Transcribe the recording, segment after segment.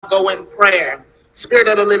go in prayer. Spirit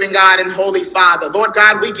of the living God and Holy Father, Lord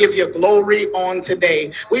God, we give you glory on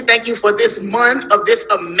today. We thank you for this month of this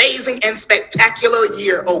amazing and spectacular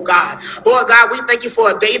year, oh God. Lord God, we thank you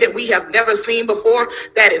for a day that we have never seen before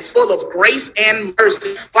that is full of grace and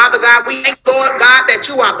mercy. Father God, we thank you, Lord God, that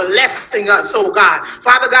you are blessing us, oh God.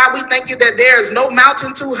 Father God, we thank you that there is no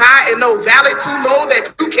mountain too high and no valley too low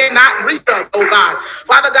that you cannot reach us, oh God.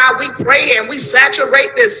 Father God, we pray and we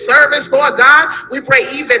saturate this service, Lord God. We pray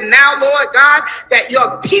even now, Lord God, that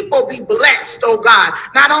your people be blessed, oh God.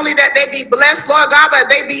 Not only that they be blessed, Lord God, but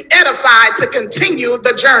they be edified to continue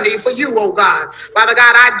the journey for you, oh God. Father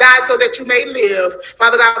God, I die so that you may live.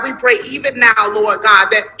 Father God, we pray even now, Lord God,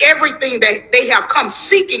 that everything that they have come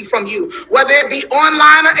seeking from you, whether it be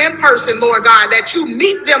online or in person, Lord God, that you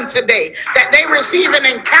meet them today, that they receive an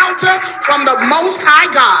encounter from the Most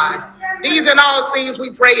High God. These and all things we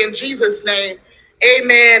pray in Jesus' name.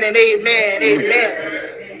 Amen and amen.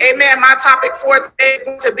 Amen. Amen. My topic for today is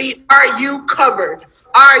going to be, are you covered?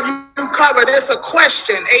 Are you covered? It's a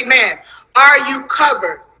question. Amen. Are you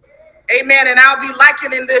covered? Amen. And I'll be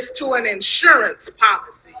likening this to an insurance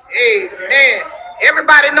policy. Amen.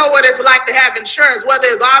 Everybody know what it's like to have insurance, whether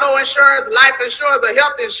it's auto insurance, life insurance, or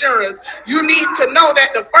health insurance. You need to know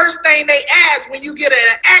that the first thing they ask when you get in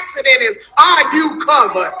an accident is, are you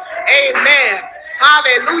covered? Amen.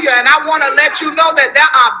 Hallelujah. And I want to let you know that there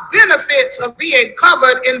are benefits of being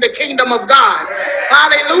covered in the kingdom of God.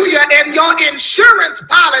 Hallelujah. And your insurance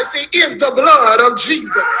policy is the blood of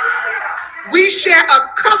Jesus. We share a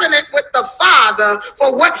covenant with the Father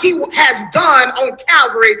for what he has done on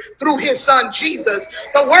Calvary through his son Jesus.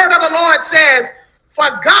 The word of the Lord says, for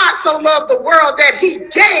God so loved the world that he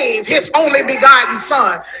gave his only begotten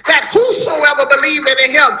son, that whosoever believeth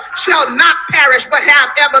in him shall not perish but have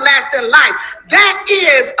everlasting life. That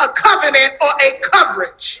is a covenant or a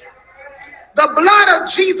coverage. The blood of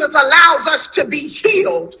Jesus allows us to be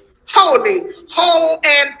healed, holy, whole,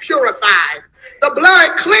 and purified. The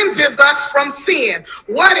blood cleanses us from sin.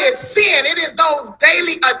 What is sin? It is those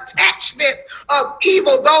daily attachments of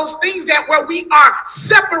evil, those things that where we are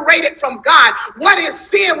separated from God. What is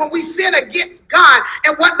sin? When we sin against God,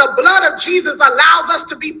 and what the blood of Jesus allows us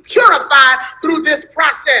to be purified through this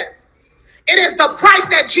process. It is the price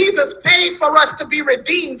that Jesus paid for us to be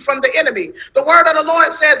redeemed from the enemy. The word of the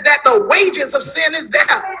Lord says that the wages of sin is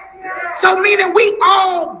death. So meaning we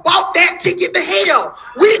all bought that ticket to hell.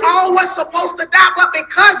 We all were supposed to die, but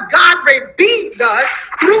because God redeemed us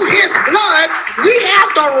through his blood, we have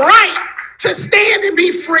the right to stand and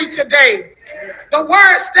be free today. The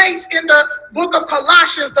word states in the book of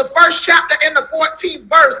Colossians, the 1st chapter and the 14th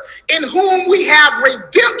verse, in whom we have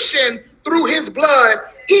redemption through his blood,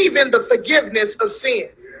 even the forgiveness of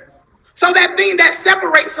sins. So that thing that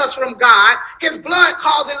separates us from God, his blood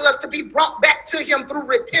causes us to be brought back to him through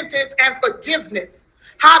repentance and forgiveness.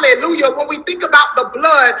 Hallelujah. When we think about the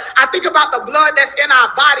blood, I think about the blood that's in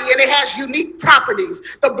our body, and it has unique properties.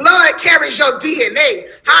 The blood carries your DNA.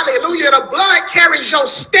 Hallelujah. The blood carries your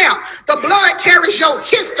stamp. The blood carries your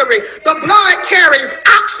history. The blood carries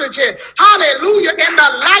oxygen. Hallelujah. And the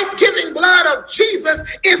life-giving blood of Jesus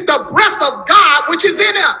is the breath of God which is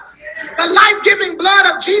in us. The life-giving blood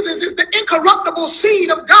of Jesus is the incorruptible seed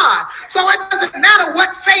of God. So it doesn't matter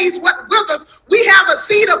what fades, what withers. We have a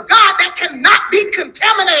seed of God that cannot be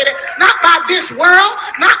contaminated, not by this world,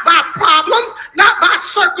 not by problems, not by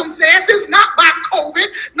circumstances, not by COVID,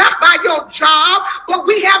 not by your job, but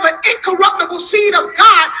we have an incorruptible seed of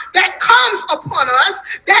God that comes upon us,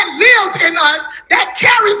 that lives in us, that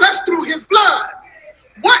carries us through his blood.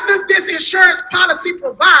 What does this insurance policy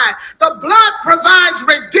provide? The blood provides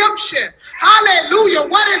redemption. Hallelujah.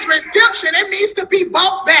 What is redemption? It means to be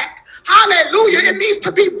bought back. Hallelujah. It means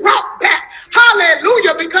to be brought back.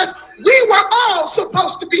 Hallelujah. Because we were all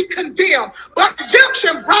supposed to be condemned, but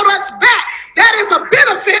redemption brought us back. That is a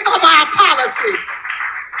benefit of our policy.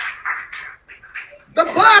 The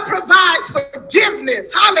blood provides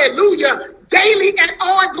forgiveness. Hallelujah. Daily and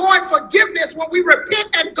ongoing forgiveness when we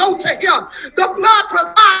repent and go to him. The blood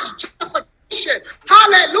provides justification.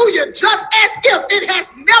 Hallelujah. Just as if it has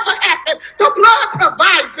never happened, the blood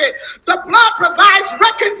provides it. The blood provides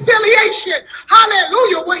reconciliation.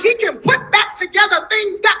 Hallelujah. When he can put back together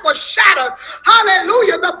things that were shattered.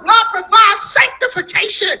 Hallelujah. The blood provides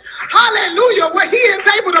sanctification. Hallelujah. When he is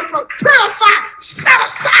able to purify, set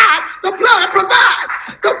aside, the blood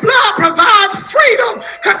provides. The blood provides freedom,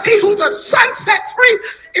 because he who the Son sets free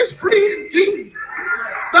is free indeed.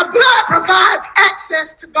 The blood provides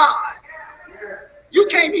access to God. You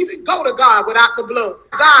can't even go to God without the blood.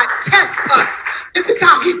 God tests us. This is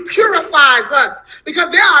how he purifies us,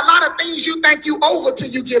 because there are a lot of things you think you over till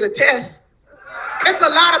you get a test. It's a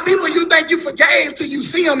lot of people you think you forgave till you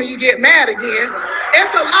see them and you get mad again.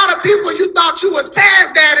 It's a lot of people you thought you was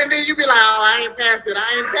past that and then you be like, oh, I ain't past it.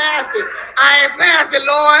 I ain't past it. I ain't past it,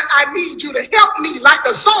 Lord. I need you to help me, like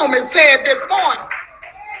the psalmist said this morning.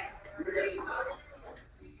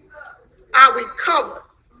 Are we covered?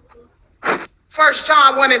 1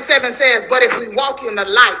 John 1:7 says, but if we walk in the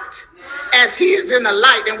light, as he is in the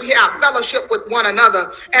light, and we have fellowship with one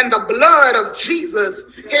another, and the blood of Jesus,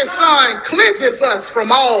 his son, cleanses us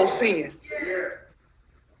from all sin.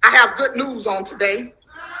 I have good news on today.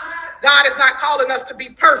 God is not calling us to be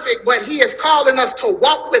perfect, but he is calling us to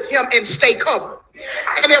walk with him and stay covered.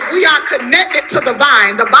 And if we are connected to the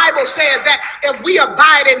vine, the Bible says that if we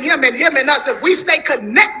abide in him and him in us, if we stay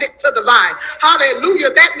connected to the vine,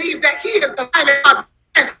 hallelujah, that means that he is the vine and our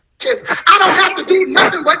branches. I don't have to do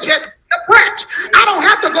nothing but just the branch. I don't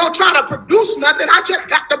have to go try to produce nothing. I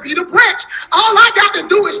just got to be the branch. All I got to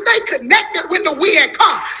do is stay connected when the wind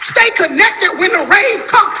comes. Stay connected when the rain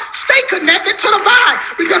comes. Stay connected to the vine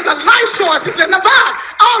because the life source is in the vine.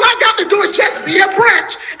 All I got to do is just be a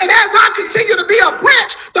branch. And as I continue to be a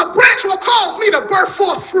branch, the branch will cause me to birth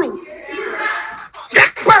forth fruit.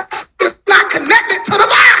 That birth is not connected to the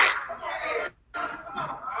vine.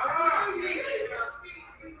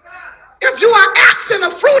 If you are absent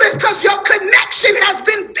of fruit, it's because your connection has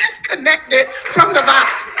been disconnected from the vine.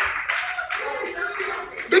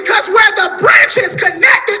 Because where the branch is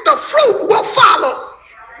connected, the fruit will follow.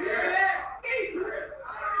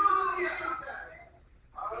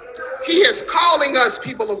 He is calling us,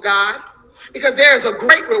 people of God, because there is a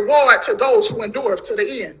great reward to those who endure to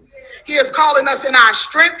the end. He is calling us in our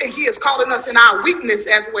strength, and he is calling us in our weakness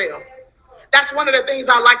as well. That's one of the things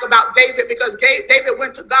I like about David, because David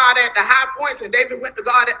went to God at the high points and David went to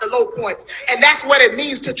God at the low points. And that's what it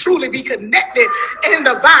means to truly be connected in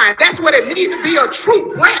the vine. That's what it means to be a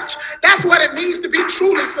true branch. That's what it means to be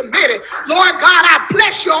truly submitted. Lord God, I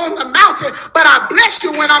bless you on the mountain, but I bless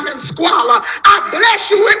you when I'm in squalor. I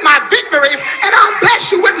bless you with my victories and I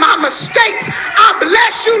bless you with my mistakes. I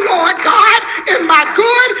bless you, Lord God, in my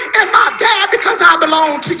good and my bad because I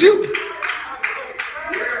belong to you.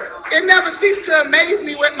 It never ceases to amaze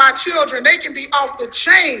me with my children. They can be off the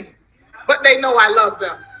chain, but they know I love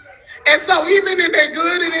them. And so even in their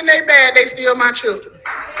good and in their bad, they still my children.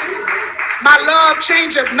 My love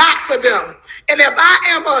changeth not for them. And if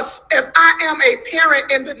I am a parent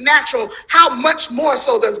in the natural, how much more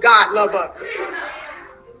so does God love us?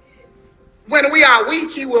 When we are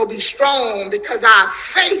weak, he will be strong because our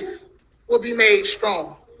faith will be made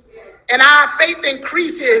strong. And our faith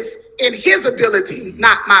increases in his ability,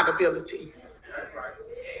 not my ability.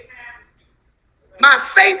 My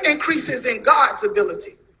faith increases in God's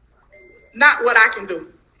ability, not what I can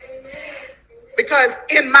do. Because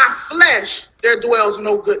in my flesh, there dwells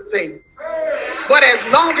no good thing. But as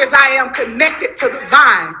long as I am connected to the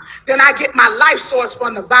vine, then I get my life source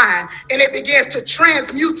from the vine, and it begins to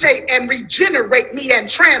transmutate and regenerate me and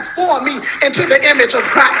transform me into the image of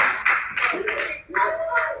Christ.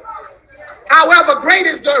 However, great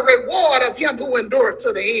is the reward of him who endured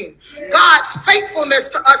to the end. God's faithfulness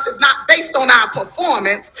to us is not based on our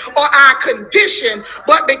performance or our condition,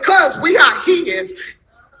 but because we are his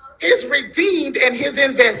redeemed and his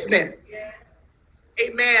investment.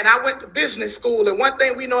 Amen. I went to business school, and one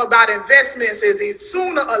thing we know about investments is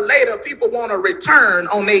sooner or later people want a return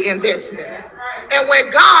on their investment. And when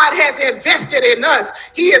God has invested in us,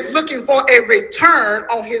 he is looking for a return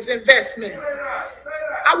on his investment.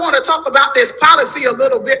 I want to talk about this policy a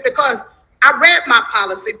little bit because I read my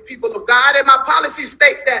policy, people of God, and my policy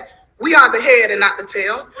states that we are the head and not the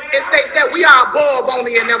tail. It states that we are above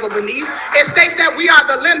only and never beneath. It states that we are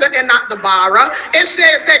the lender and not the borrower. It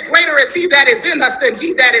says that greater is he that is in us than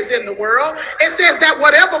he that is in the world. It says that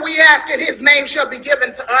whatever we ask in his name shall be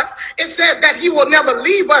given to us. It says that he will never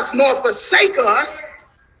leave us nor forsake us.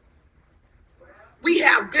 We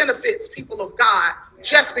have benefits, people of God,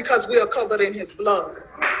 just because we are covered in his blood.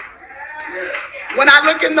 When I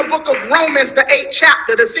look in the book of Romans, the 8th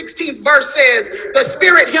chapter, the 16th verse says, the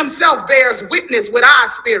Spirit himself bears witness with our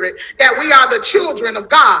spirit that we are the children of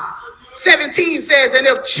God. 17 says, and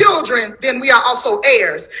if children, then we are also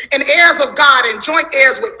heirs, and heirs of God and joint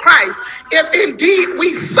heirs with Christ, if indeed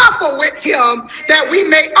we suffer with him, that we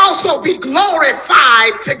may also be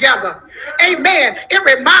glorified together. Amen. It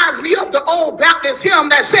reminds me of the old Baptist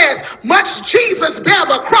hymn that says, much Jesus bear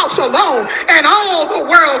the cross alone, and all the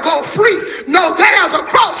world go free. No, there's a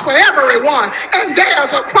cross for everyone, and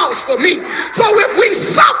there's a cross for me. So if we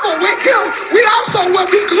suffer with him, we also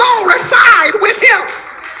will be glorified with him.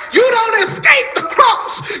 You don't escape the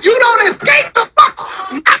cross. You don't escape the cross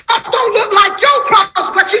My cross don't look like your cross,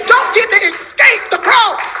 but you don't get to escape the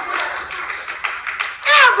cross.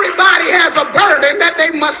 Everybody has a burden that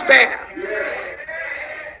they must bear.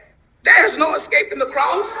 There's no escaping the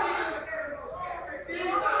cross.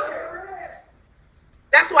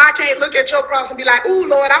 That's why I can't look at your cross and be like, ooh,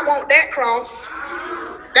 Lord, I want that cross.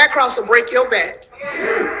 That cross will break your back.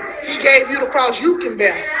 He gave you the cross you can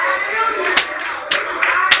bear.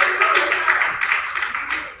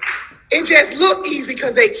 It just look easy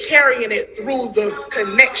because they're carrying it through the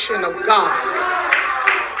connection of God.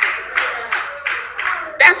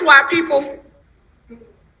 That's why people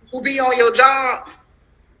who be on your job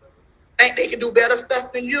think they can do better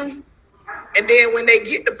stuff than you. And then when they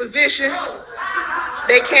get the position,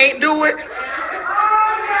 they can't do it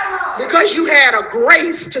because you had a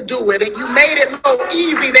grace to do it and you made it look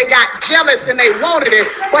easy. They got jealous and they wanted it.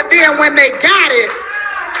 But then when they got it,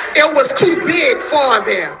 it was too big for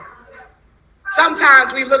them.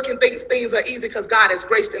 Sometimes we look and think things are easy because God has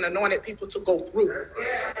graced and anointed people to go through.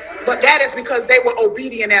 But that is because they were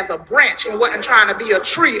obedient as a branch and wasn't trying to be a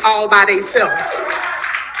tree all by themselves.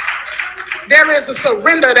 There is a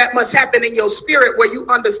surrender that must happen in your spirit where you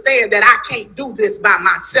understand that I can't do this by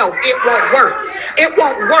myself. It won't work. It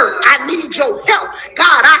won't work. I need your help.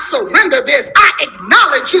 God, I surrender this. I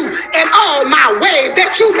acknowledge you in all my ways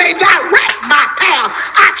that you may direct my path.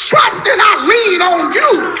 I trust and I lean on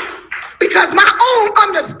you because my own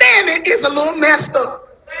understanding is a little messed up.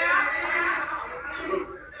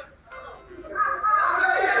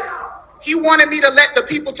 He wanted me to let the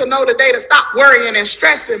people to know today to stop worrying and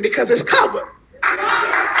stressing because it's covered.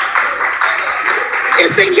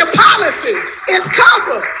 It's in your policy. It's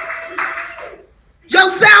covered. Your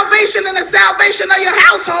salvation and the salvation of your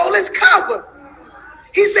household is covered.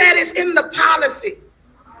 He said it's in the policy.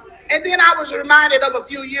 And then I was reminded of a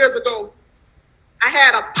few years ago, I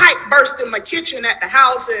had a pipe burst in my kitchen at the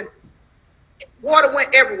house and water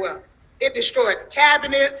went everywhere. It destroyed the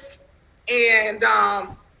cabinets and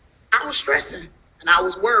I was stressing and I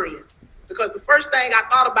was worrying because the first thing I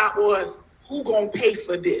thought about was who gonna pay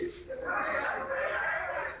for this?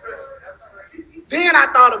 Then I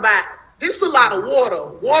thought about this is a lot of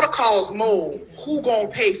water. Water causes mold. Who gonna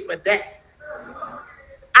pay for that?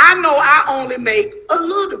 I know I only make a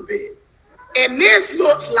little bit and this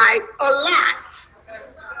looks like a lot.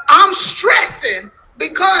 I'm stressing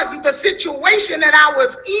because the situation that I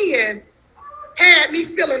was in had me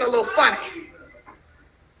feeling a little funny.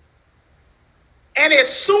 And as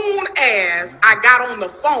soon as I got on the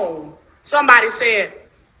phone, somebody said,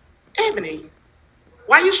 Ebony,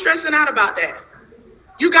 why are you stressing out about that?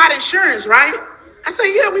 You got insurance, right? I said,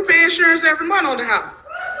 yeah, we pay insurance every month on the house.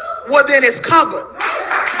 Well, then it's covered.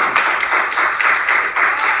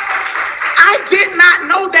 I did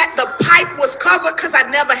not know that the pipe was covered because I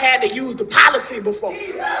never had to use the policy before.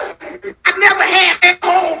 I never had that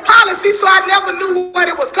whole policy, so I never knew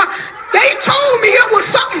what it was covered. They told me it was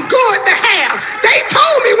something good to have. They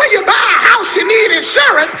told me when you buy a house, you need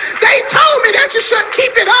insurance. They told me that you should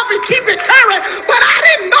keep it up and keep it current, but I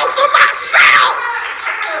didn't know for myself.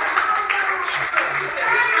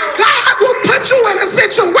 God will put you in a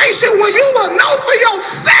situation where you will know for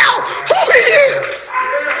yourself who he is.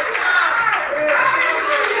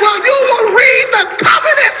 Well, you will read the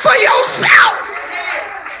covenant for yourself.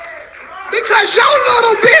 Because your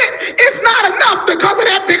little bit is not enough to cover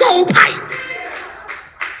that big old pipe.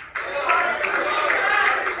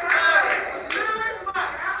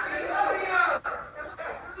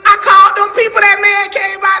 I called them people, that man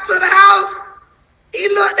came out to the house. He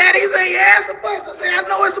looked at it, he said, yeah, it's a bus. I said, I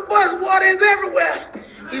know it's a bus, water is everywhere.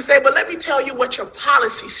 He said, but let me tell you what your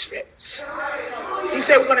policy says. He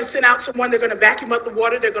said, we're going to send out someone, they're going to vacuum up the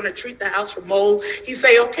water, they're going to treat the house for mold. He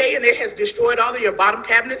said, okay, and it has destroyed all of your bottom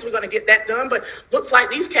cabinets. We're going to get that done, but looks like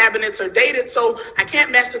these cabinets are dated, so I can't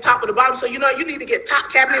match the top with the bottom. So you know, you need to get top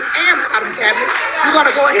cabinets and bottom cabinets. We're going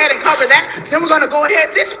to go ahead and cover that. Then we're going to go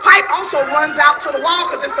ahead. This pipe also runs out to the wall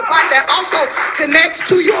because it's the pipe that also connects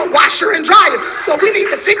to your washer and dryer. So we need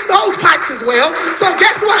to fix those pipes as well. So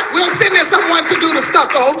guess what? We'll send in someone to do the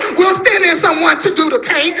stucco. We'll send in someone to do the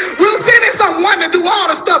paint. We'll send in someone to do all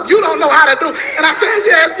the stuff you don't know how to do. And I said,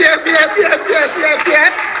 yes, yes, yes, yes, yes, yes,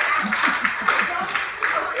 yes.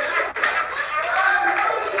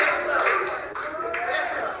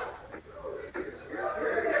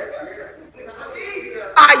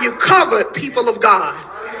 Are you covered, people of God?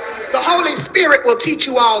 The Holy Spirit will teach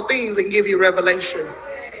you all things and give you revelation.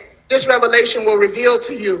 This revelation will reveal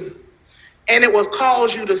to you, and it will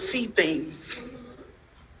cause you to see things.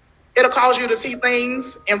 It'll cause you to see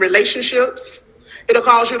things in relationships. It'll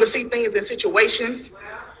cause you to see things in situations.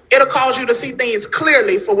 It'll cause you to see things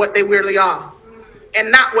clearly for what they really are.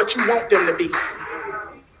 and not what you want them to be.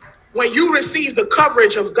 When you receive the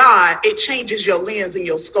coverage of God, it changes your lens and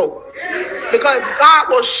your scope. Because God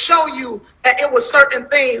will show you that it was certain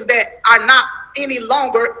things that are not any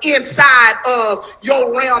longer inside of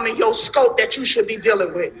your realm and your scope that you should be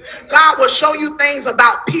dealing with. God will show you things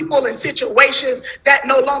about people and situations that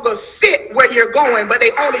no longer fit where you're going, but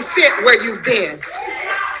they only fit where you've been.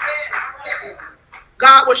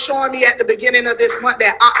 God was showing me at the beginning of this month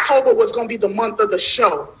that October was going to be the month of the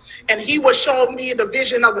show. And he was showing me the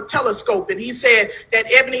vision of a telescope. And he said that,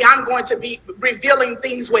 Ebony, I'm going to be revealing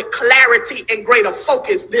things with clarity and greater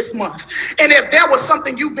focus this month. And if there was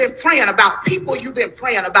something you've been praying about, people you've been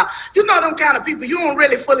praying about, you know them kind of people you don't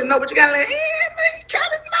really fully know, but you got to like,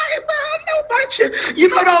 kind of like, I don't know about you. You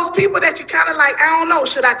know those people that you kind of like, I don't know,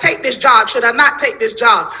 should I take this job? Should I not take this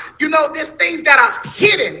job? You know, there's things that are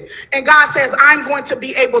hidden. And God says, I'm going to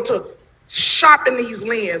be able to sharpen these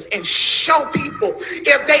lenses and show people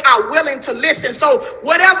if they are willing to listen. So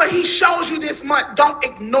whatever he shows you this month, don't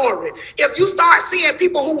ignore it. If you start seeing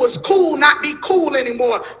people who was cool not be cool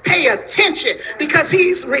anymore, pay attention, because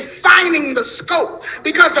he's refining the scope.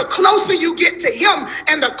 Because the closer you get to him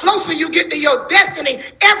and the closer you get to your destiny,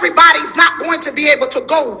 everybody's not going to be able to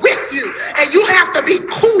go with you, and you have to be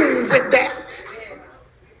cool with that.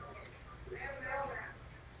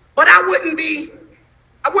 But I wouldn't be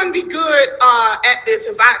good at this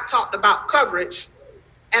if I talked about coverage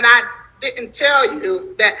and I didn't tell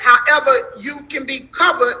you that however you can be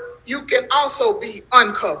covered, you can also be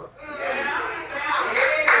uncovered.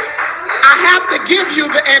 I have to give you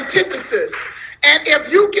the antithesis. And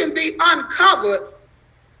if you can be uncovered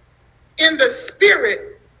in the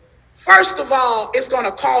spirit, first of all, it's going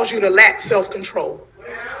to cause you to lack self-control.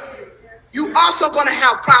 You also going to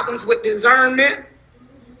have problems with discernment.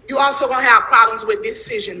 You also going to have problems with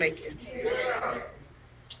decision making.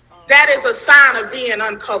 That is a sign of being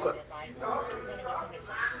uncovered.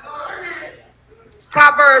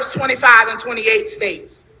 Proverbs 25 and 28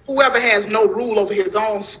 states, whoever has no rule over his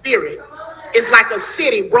own spirit is like a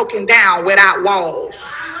city broken down without walls.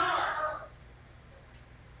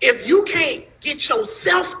 If you can't get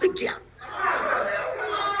yourself together,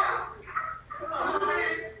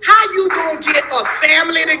 how you gonna get a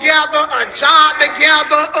family together, a job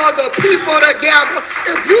together, other people together,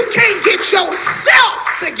 if you can't get yourself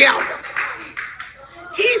together?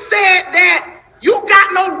 He said that you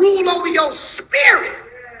got no rule over your spirit.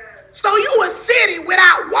 So you a city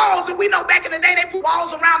without walls, and we know back in the day they put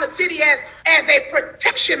walls around the city as a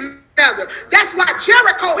protection measure. That's why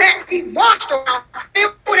Jericho had to be marched around. They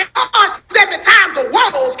put it on 7 times, the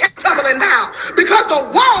walls kept tumbling down because the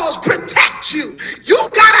walls protect you. You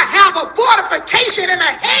gotta have a fortification and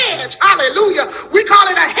a hedge. Hallelujah. We call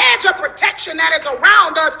it a hedge of protection that is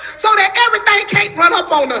around us so that everything can't run up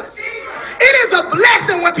on us. It is a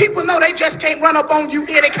blessing when people know they just can't run up on you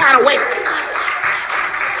any kind of way.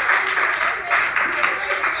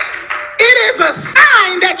 It is a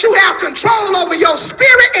sign that you have control over your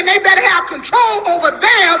spirit, and they better have control over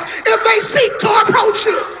theirs if they seek to approach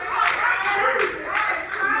you.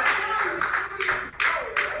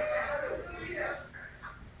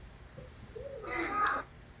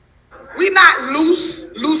 We not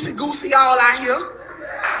loosey-goosey all out here.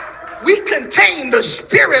 We contain the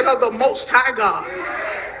spirit of the Most High God.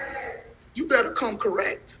 You better come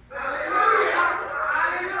correct.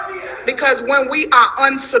 Because when we are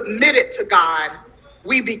unsubmitted to God,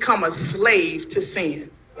 we become a slave to sin.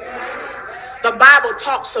 The Bible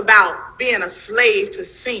talks about being a slave to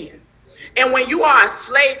sin. And when you are a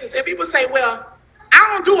slave to sin, people say, well, I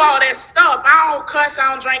don't do all that stuff. I don't cuss,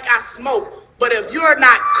 I don't drink, I smoke. But if you're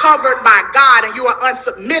not covered by God and you are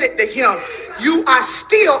unsubmitted to him, you are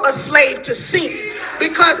still a slave to sin.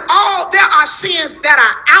 Because there are sins that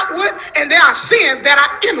are outward and there are sins that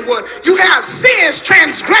are inward. You have sins,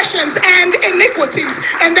 transgressions, and iniquities,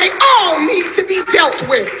 and they all need to be dealt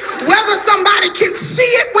with. Whether somebody can see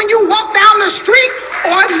it when you walk down the street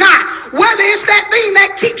or not. Whether it's that thing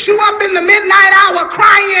that keeps you up in the midnight hour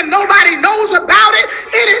crying and nobody knows about it,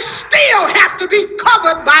 it is still has to be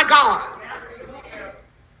covered by God.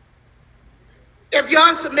 If you're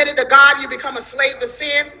unsubmitted to God, you become a slave to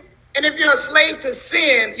sin. And if you're a slave to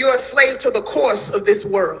sin, you're a slave to the course of this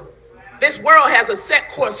world. This world has a set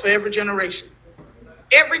course for every generation.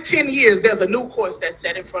 Every 10 years, there's a new course that's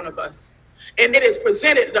set in front of us. And it is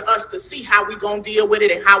presented to us to see how we're going to deal with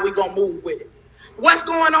it and how we're going to move with it. What's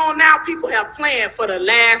going on now? People have planned for the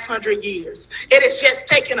last 100 years. It is just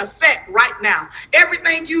taking effect right now.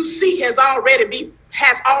 Everything you see has already been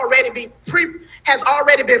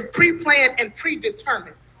pre-planned and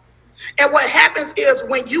predetermined. And what happens is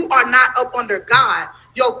when you are not up under God,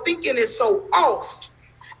 Your thinking is so off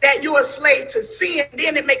that you're a slave to sin,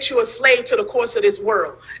 then it makes you a slave to the course of this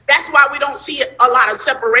world. That's why we don't see a lot of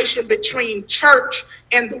separation between church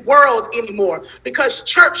and the world anymore, because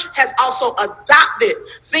church has also adopted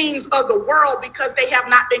things of the world because they have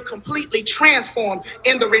not been completely transformed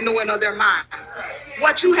in the renewing of their mind.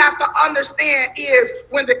 What you have to understand is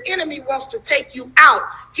when the enemy wants to take you out,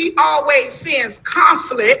 he always sends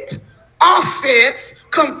conflict, offense,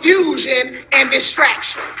 confusion, and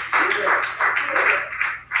distraction.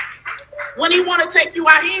 When he want to take you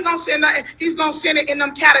out, he ain't going to send nothing. He's going to send it in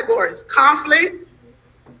them categories. Conflict,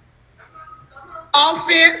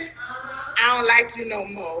 offense, I don't like you no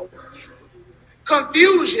more.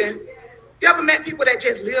 Confusion. You ever met people that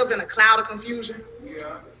just live in a cloud of confusion?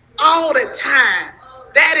 All the time.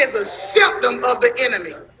 That is a symptom of the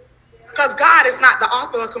enemy. Because God is not the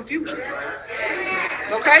author of confusion.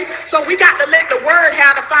 Okay? So we got to let the word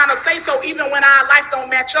have the final say so. Even when our life don't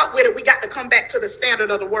match up with it, we got to come back to the standard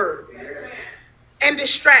of the word. And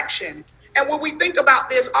distraction. And when we think about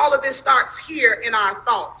this, all of this starts here in our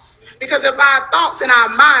thoughts. Because if our thoughts in our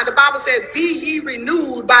mind, the Bible says, be ye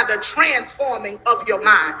renewed by the transforming of your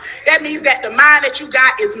mind. That means that the mind that you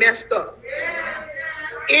got is messed up.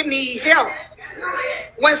 It needs help.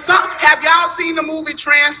 Have y'all seen the movie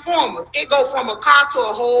Transformers? It go from a car to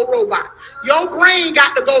a whole robot. Your brain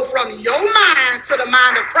got to go from your mind to the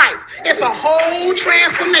mind of Christ. It's a whole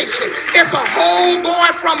transformation. It's a whole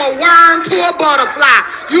going from a worm to a butterfly.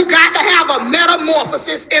 You got to have a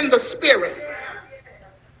metamorphosis in the spirit.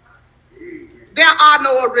 There are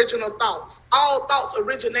no original thoughts. All thoughts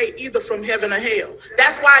originate either from heaven or hell.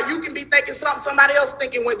 That's why you can be thinking something somebody else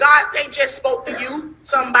thinking. When God ain't just spoke to you,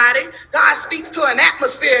 somebody. God speaks to an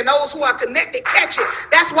atmosphere, and those who are connected catch it.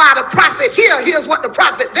 That's why the prophet here hears what the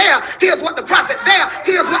prophet there, here's what the prophet there,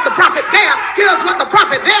 here's what the prophet there, here's what the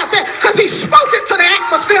prophet there said. Because he spoke it to the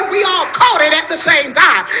atmosphere. We all caught it at the same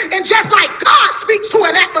time. And just like God speaks to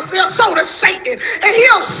an atmosphere, so does Satan. And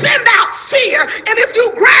he'll send out fear. And if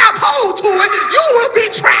you grab hold to it, you will be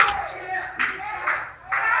trapped.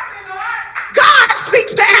 God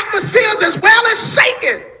speaks to atmospheres as well as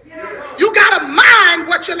Satan. You got to mind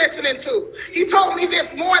what you're listening to. He told me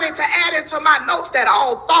this morning to add into my notes that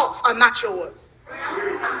all thoughts are not yours.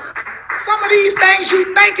 Some of these things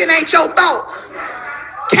you thinking ain't your thoughts.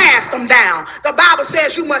 Cast them down. The Bible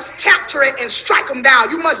says you must capture it and strike them down.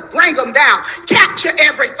 You must bring them down. Capture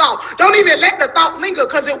every thought. Don't even let the thought linger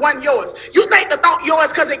because it wasn't yours. You think the thought yours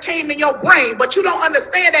because it came in your brain, but you don't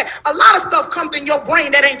understand that a lot of stuff comes in your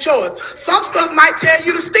brain that ain't yours. Some stuff might tell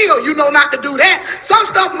you to steal. You know not to do that. Some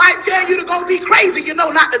stuff might tell you to go be crazy. You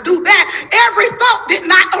know not to do that. Every thought did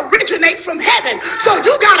not originate from heaven. So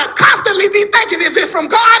you got to constantly be thinking, is it from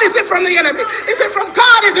God? Is it from the enemy? Is it from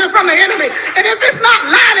God? Is it from the enemy? And if it's not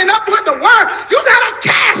lining up with the word, you gotta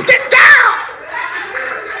cast it down.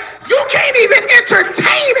 You can't even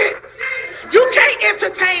entertain it. You can't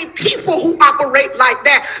entertain people who operate like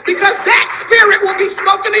that, because that spirit will be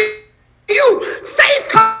spoken to you. Faith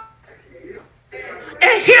comes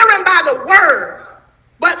and hearing by the word,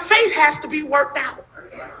 but faith has to be worked out.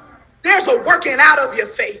 There's a working out of your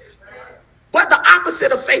faith, but the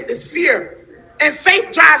opposite of faith is fear. And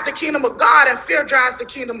faith drives the kingdom of God, and fear drives the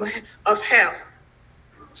kingdom of hell.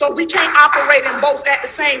 So we can't operate in both at the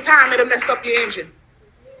same time. It'll mess up your engine.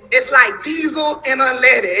 It's like diesel and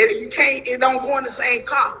unleaded. It don't go in the same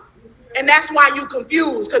car. And that's why you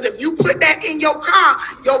confused. Because if you put that in your car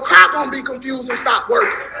gonna be confused and stop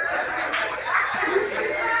working.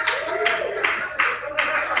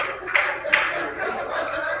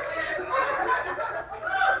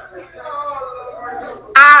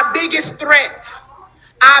 Our biggest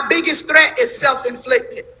threat is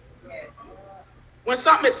self-inflicted. When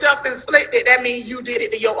something is self-inflicted, that means you did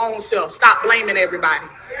it to your own self. Stop blaming everybody.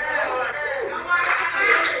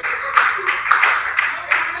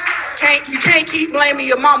 You can't keep blaming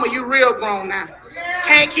your mama. You real grown now.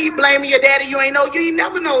 Can't keep blaming your daddy. You ain't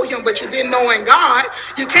never know him, but you didn't know in God.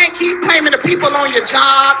 You can't keep blaming the people on your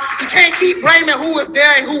job. You can't keep blaming who was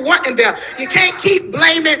there and who wasn't there. You can't keep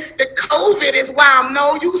blaming the COVID is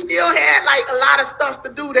why you still had like a lot of stuff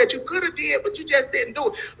to do that you could have did, but you just didn't do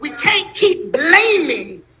it. We can't keep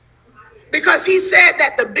blaming, because he said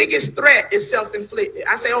that the biggest threat is self-inflicted.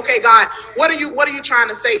 I say, okay, God, what are you trying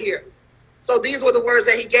to say here? So these were the words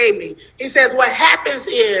that he gave me. He says, what happens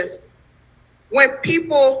is when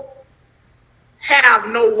people have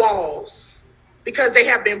no walls because they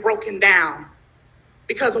have been broken down,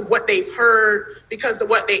 because of what they've heard, because of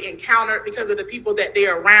what they encountered, because of the people that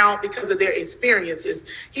they're around, because of their experiences,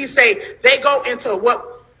 he say they go into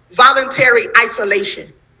what? Voluntary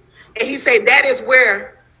isolation. And he say that is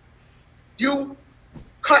where you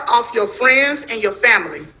cut off your friends and your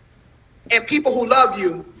family and people who love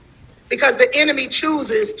you, because the enemy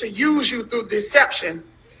chooses to use you through deception,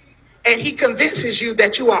 and he convinces you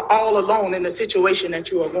that you are all alone in the situation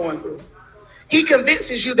that you are going through. He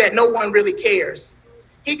convinces you that no one really cares.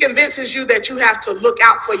 He convinces you that you have to look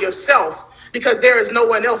out for yourself because there is no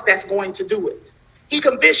one else that's going to do it. He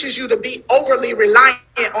convinces you to be overly reliant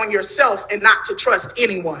on yourself and not to trust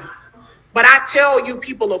anyone. But I tell you,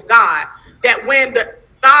 people of God, that when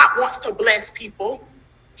God wants to bless people,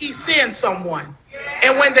 he sends someone.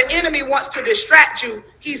 And when the enemy wants to distract you,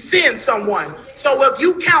 he sends someone. So if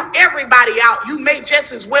you count everybody out, you may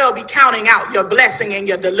just as well be counting out your blessing and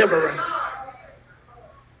your deliverer.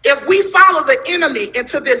 If we follow the enemy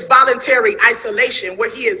into this voluntary isolation where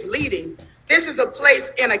he is leading, this is a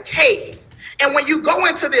place in a cave. And when you go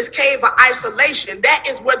into this cave of isolation, that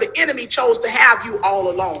is where the enemy chose to have you all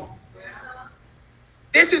alone.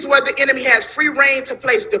 This is where the enemy has free reign to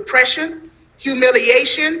place depression,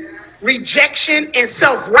 humiliation, rejection, and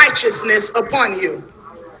self-righteousness upon you.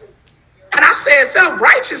 And I said,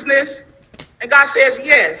 self-righteousness? And God says,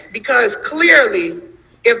 yes, because clearly,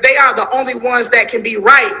 if they are the only ones that can be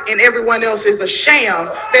right and everyone else is a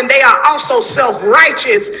sham, then they are also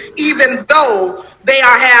self-righteous, even though they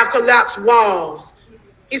have collapsed walls.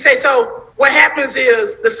 He says, so what happens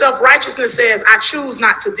is the self-righteousness says, I choose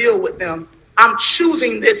not to deal with them. I'm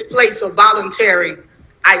choosing this place of voluntary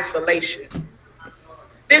isolation.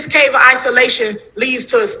 This cave of isolation leads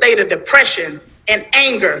to a state of depression and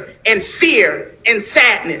anger and fear and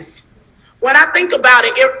sadness. When I think about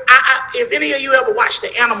it, if any of you ever watched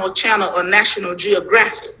the Animal Channel or National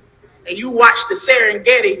Geographic, and you watch the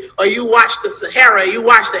Serengeti or you watch the Sahara, you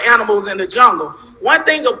watch the animals in the jungle, one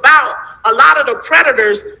thing about a lot of the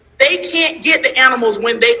predators, they can't get the animals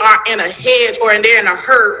when they are in a hedge or they're in a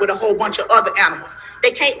herd with a whole bunch of other animals.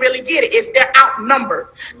 They can't really get it. They're outnumbered.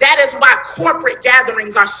 That is why corporate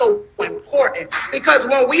gatherings are so important. Because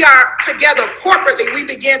when we are together corporately, we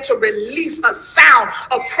begin to release a sound,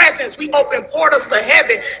 a presence. We open portals to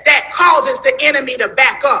heaven that causes the enemy to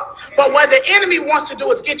back up. But what the enemy wants to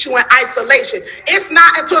do is get you in isolation. It's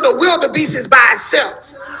not until the wildebeest is by itself.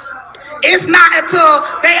 It's not until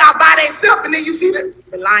they are by themselves and then you see the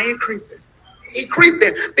lion creeping. He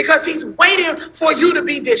creeping because he's waiting for you to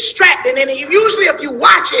be distracted. And usually if you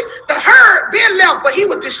watch it, the herd been left, but he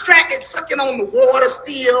was distracted, sucking on the water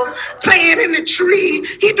still, playing in the tree.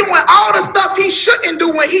 He doing all the stuff he shouldn't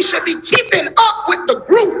do when he should be keeping up with the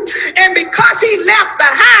group. And because he left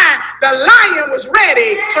behind, the lion was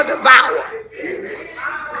ready to devour.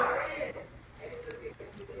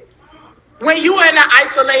 When you are in an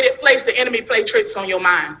isolated place, the enemy play tricks on your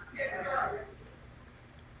mind.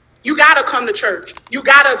 You got to come to church. You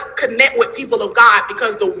got to connect with people of God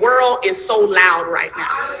because the world is so loud right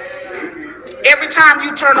now. Every time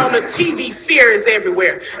you turn on the TV, fear is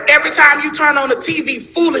everywhere. Every time you turn on the TV,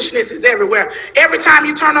 foolishness is everywhere. Every time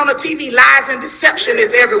you turn on the TV, lies and deception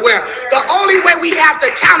is everywhere. The only way we have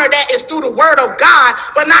to counter that is through the word of God,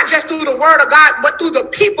 but not just through the word of God, but through the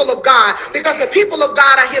people of God, because the people of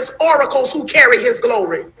God are his oracles who carry his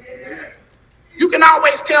glory. You can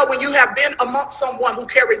always tell when you have been amongst someone who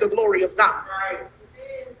carried the glory of God.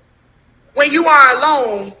 When you are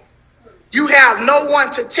alone, you have no one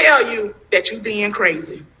to tell you that you're being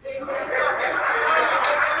crazy.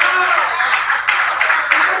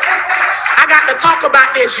 I got to talk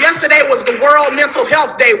about this. Yesterday was the World Mental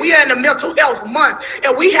Health Day. We are in the Mental Health Month,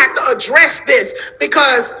 and we have to address this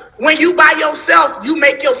because when you by yourself, you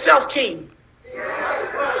make yourself king.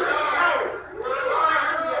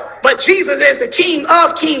 But Jesus is the King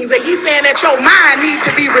of Kings, and he's saying that your mind needs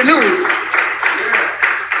to be renewed.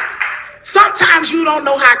 Sometimes you don't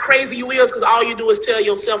know how crazy you is because all you do is tell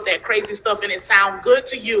yourself that crazy stuff and it sounds good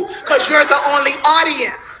to you because you're the only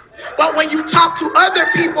audience. But when you talk to other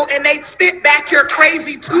people and they spit back your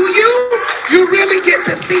crazy to you, you really get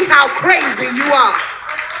to see how crazy you are.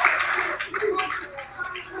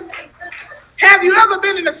 Have you ever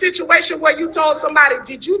been in a situation where you told somebody,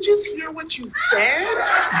 did you just hear what you said?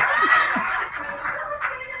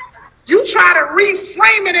 You try to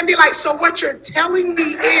reframe it and be like, so what you're telling me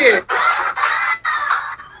is,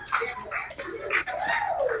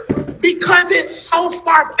 because it's so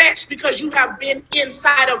far-fetched, because you have been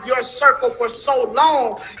inside of your circle for so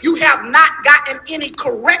long, you have not gotten any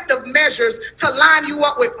corrective measures to line you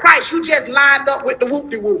up with Christ. You just lined up with the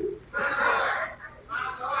whoop-de-whoop.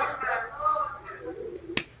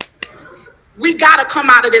 We got to come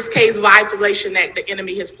out of this cave of isolation that the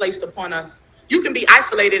enemy has placed upon us. You can be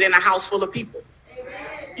isolated in a house full of people.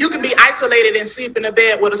 You can be isolated and sleep in a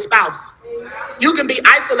bed with a spouse. You can be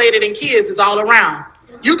isolated and kids is all around.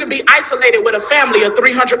 You can be isolated with a family of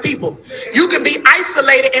 300 people. You can be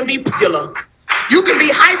isolated and be popular. You can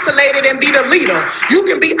be isolated and be the leader. You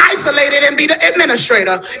can be isolated and be the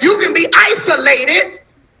administrator. You can be isolated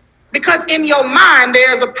because in your mind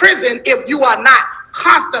there's a prison if you are not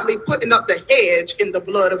constantly putting up the hedge in the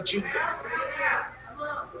blood of Jesus.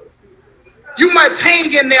 You must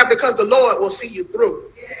hang in there because the Lord will see you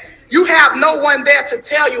through. You have no one there to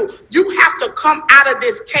tell you. You have to come out of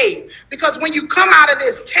this cave, because when you come out of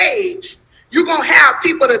this cage, you're going to have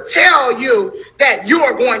people to tell you that you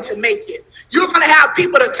are going to make it. You're going to have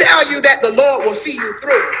people to tell you that the Lord will see you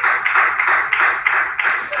through.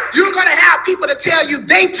 You're going to have people to tell you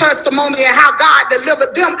their testimony and how God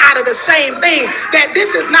delivered them out of the same thing, that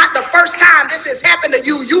this is not the first time this has happened to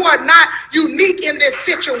you. You are not unique in this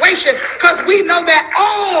situation, because we know that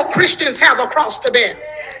all Christians have a cross to bear.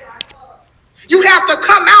 You have to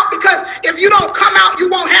come out, because if you don't come out, you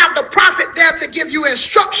won't have the prophet there to give you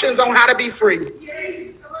instructions on how to be free.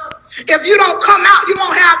 If you don't come out, you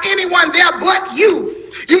won't have anyone there but you.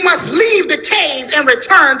 You must leave the cave and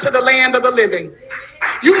return to the land of the living.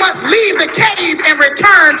 You must leave the cave and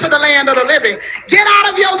return to the land of the living. Get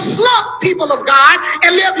out of your slump, people of God,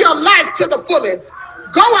 and live your life to the fullest.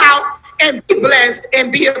 Go out and be blessed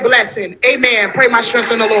and be a blessing. Amen. Pray my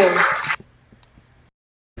strength in the Lord.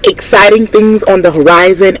 Exciting things on the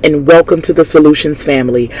horizon, and welcome to the Solutions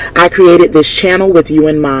family. I created this channel with you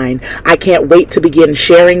in mind. I can't wait to begin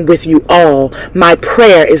sharing with you all. My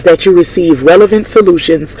prayer is that you receive relevant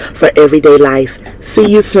solutions for everyday life.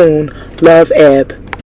 See you soon. Love, Ebb.